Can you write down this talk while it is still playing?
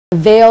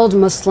Veiled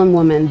Muslim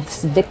woman,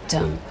 this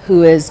victim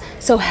who is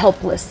so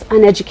helpless,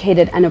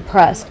 uneducated, and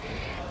oppressed.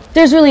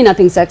 There's really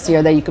nothing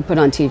sexier that you could put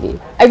on TV.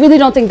 I really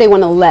don't think they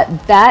want to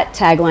let that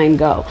tagline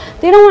go.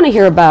 They don't want to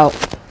hear about,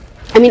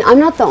 I mean, I'm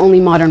not the only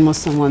modern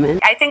Muslim woman.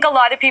 I think a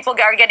lot of people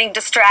are getting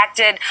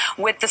distracted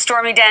with the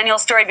Stormy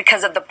Daniels story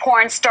because of the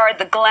porn star,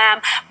 the glam.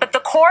 But the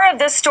core of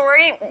this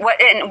story,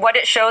 what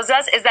it shows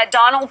us, is that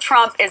Donald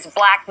Trump is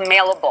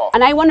blackmailable.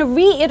 And I want to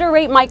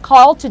reiterate my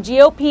call to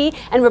GOP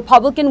and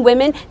Republican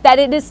women that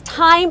it is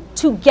time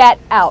to get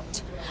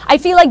out. I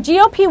feel like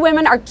GOP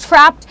women are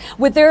trapped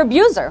with their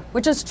abuser,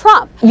 which is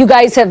Trump. You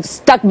guys have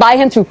stuck by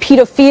him through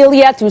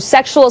pedophilia, through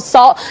sexual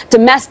assault.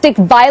 Domestic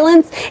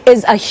violence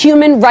is a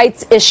human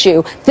rights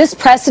issue. This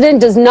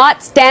precedent does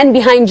not stand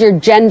behind your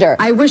gender.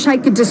 I wish I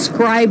could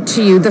describe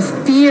to you the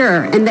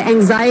fear and the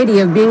anxiety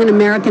of being an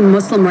American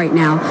Muslim right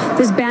now.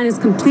 This ban is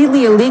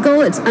completely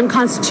illegal. It's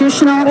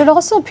unconstitutional. It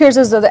also appears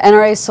as though the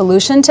NRA's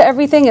solution to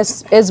everything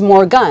is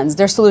more guns.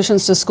 Their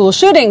solutions to school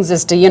shootings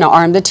is to,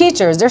 arm the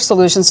teachers. Their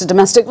solutions to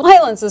domestic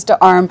violence is to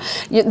arm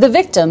the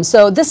victims.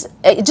 So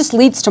it just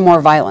leads to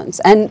more violence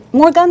and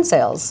more gun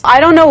sales. I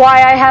don't know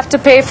why I have to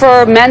pay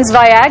for men's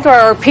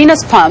Viagra or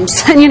penis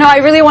pumps. And I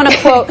really want to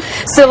quote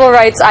civil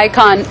rights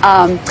icon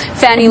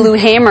Fannie Lou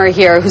Hamer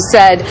here,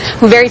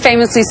 who very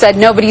famously said,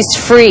 "Nobody's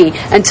free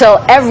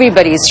until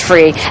everybody's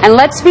free." And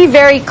let's be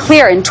very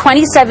clear, in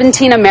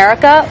 2017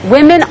 America,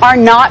 women are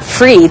not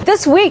free.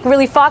 This week,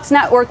 really, Fox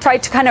Network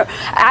tried to kind of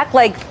act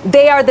like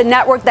they are the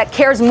network that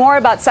cares more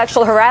about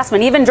sexual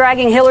harassment, even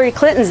dragging Hillary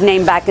Clinton's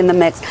name back in the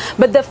mix.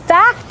 But the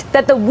fact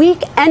that the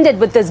week ended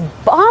with this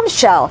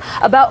bombshell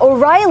about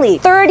O'Reilly,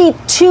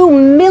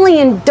 $32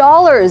 million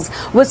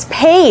was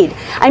paid.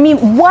 I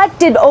mean, what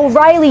did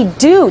O'Reilly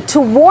do to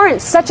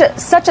warrant such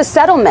a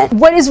settlement?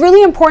 What is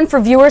really important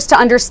for viewers to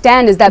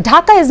understand is that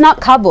Dhaka is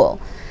not Kabul.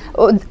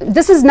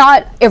 This is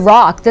not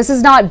Iraq. This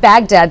is not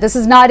Baghdad. This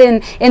is not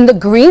in the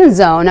green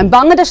zone. And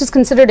Bangladesh is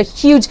considered a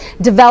huge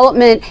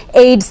development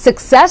aid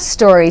success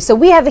story. So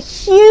we have a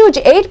huge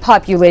aid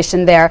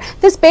population there.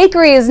 This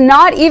bakery is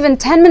not even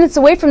 10 minutes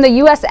away from the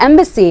U.S.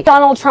 Embassy.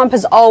 Donald Trump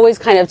has always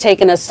kind of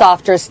taken a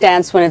softer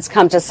stance when it's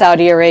come to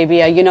Saudi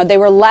Arabia. They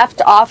were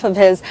left off of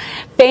his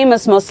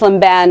famous Muslim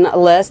ban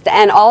list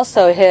and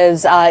also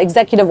his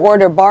executive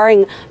order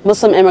barring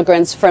Muslim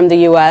immigrants from the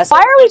U.S.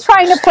 Why are we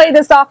trying to play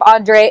this off,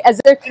 Andre,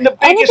 as if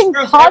anything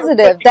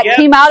positive that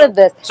came out of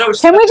this?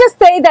 Can we just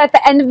say that at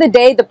the end of the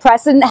day, the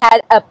president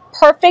had a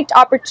perfect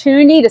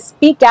opportunity to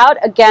speak out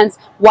against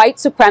white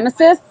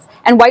supremacists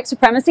and white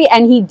supremacy,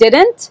 and he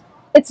didn't?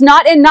 It's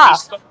not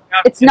enough.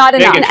 It's not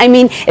enough. I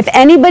mean, if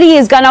anybody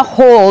is going to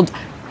hold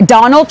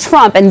Donald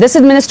Trump and this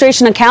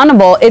administration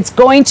accountable, it's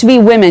going to be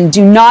women.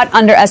 Do not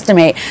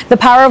underestimate the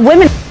power of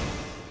women.